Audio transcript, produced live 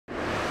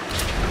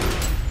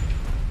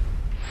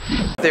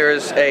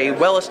There's a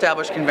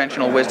well-established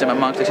conventional wisdom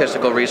among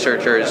statistical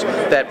researchers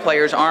that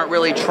players aren't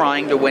really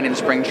trying to win in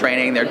spring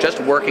training. They're just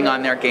working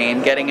on their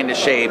game, getting into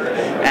shape,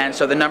 and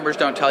so the numbers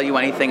don't tell you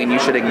anything and you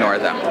should ignore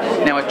them.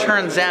 Now it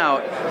turns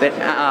out that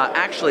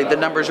actually the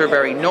numbers are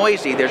very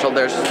noisy.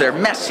 They're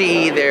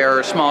messy,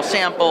 they're small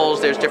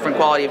samples, there's different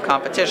quality of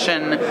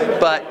competition,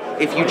 but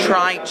if you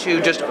try to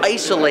just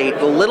isolate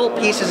the little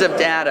pieces of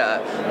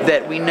data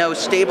that we know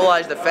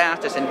stabilize the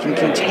fastest and can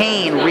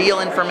contain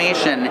real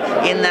information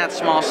in that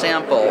small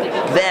sample,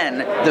 then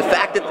the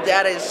fact that the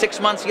data is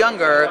 6 months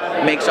younger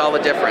makes all the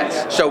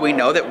difference. So we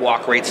know that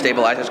walk rate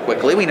stabilizes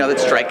quickly, we know that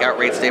strikeout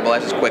rate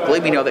stabilizes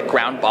quickly, we know that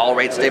ground ball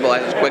rate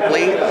stabilizes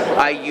quickly.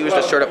 I used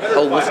a sort of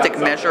holistic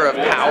measure of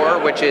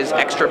power, which is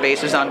extra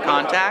bases on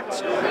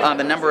contact,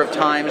 the number of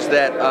times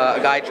that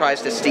a guy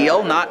tries to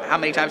steal, not how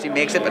many times he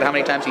makes it, but how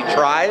many times he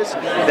tries.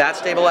 That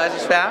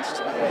stabilizes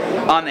fast.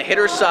 On the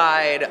hitter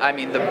side, I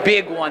mean, the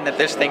big one that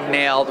this thing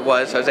nailed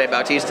was Jose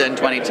Bautista in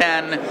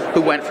 2010,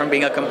 who went from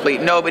being a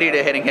complete nobody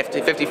to hitting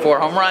 54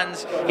 home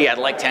runs. He had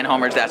like 10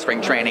 homers that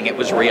spring training. It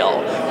was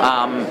real.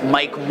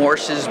 Mike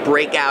Morse's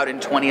breakout in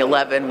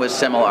 2011 was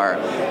similar.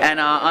 And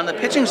on the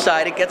pitching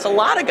side, it gets a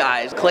lot of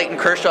guys. Clayton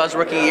Kershaw's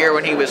rookie year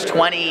when he was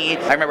 20.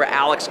 I remember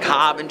Alex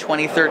Cobb in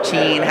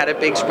 2013 had a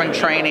big spring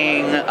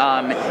training.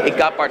 It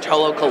got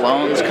Bartolo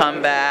Colon's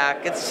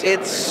comeback.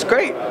 It's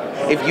great.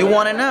 If you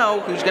want to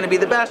know who's going to be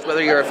the best,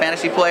 whether you're a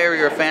fantasy player or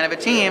you're a fan of a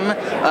team,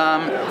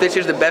 this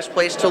is the best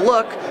place to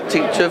look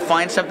to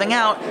find something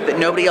out that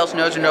nobody else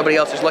knows or nobody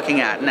else is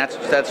looking at. And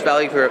that's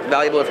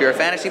valuable if you're a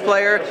fantasy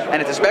player,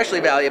 and it's especially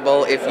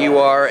valuable if you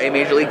are a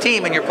major league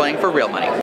team and you're playing for real money.